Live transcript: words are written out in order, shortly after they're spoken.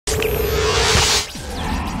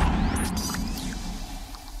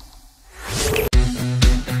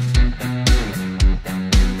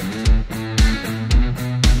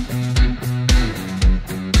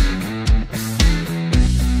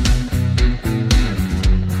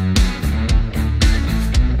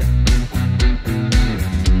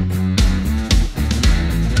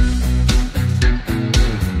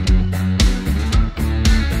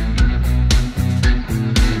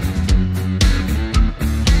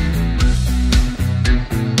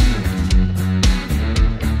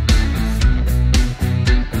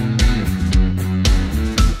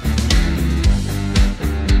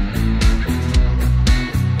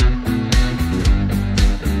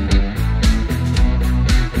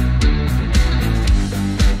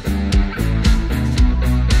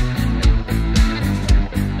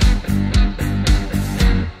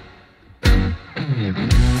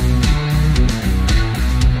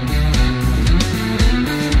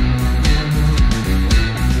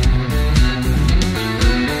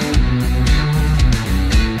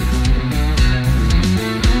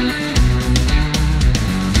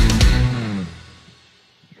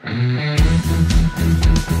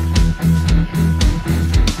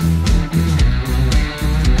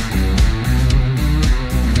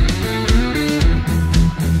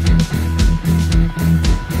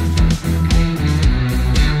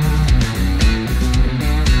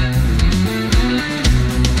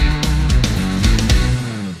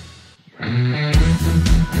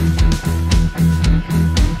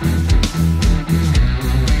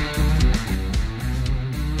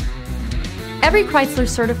Every Chrysler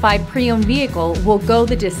certified pre-owned vehicle will go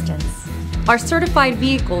the distance. Our certified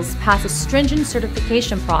vehicles pass a stringent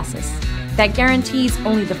certification process that guarantees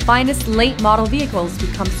only the finest late model vehicles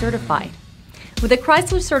become certified. With a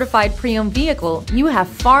Chrysler certified pre-owned vehicle, you have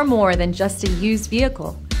far more than just a used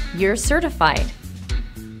vehicle. You're certified.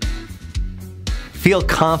 Feel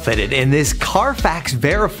confident in this Carfax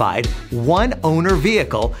verified one-owner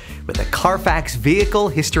vehicle with a Carfax Vehicle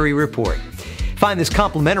History Report. Find this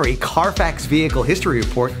complimentary Carfax Vehicle History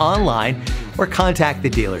Report online or contact the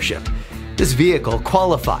dealership. This vehicle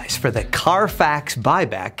qualifies for the Carfax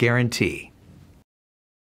Buyback Guarantee.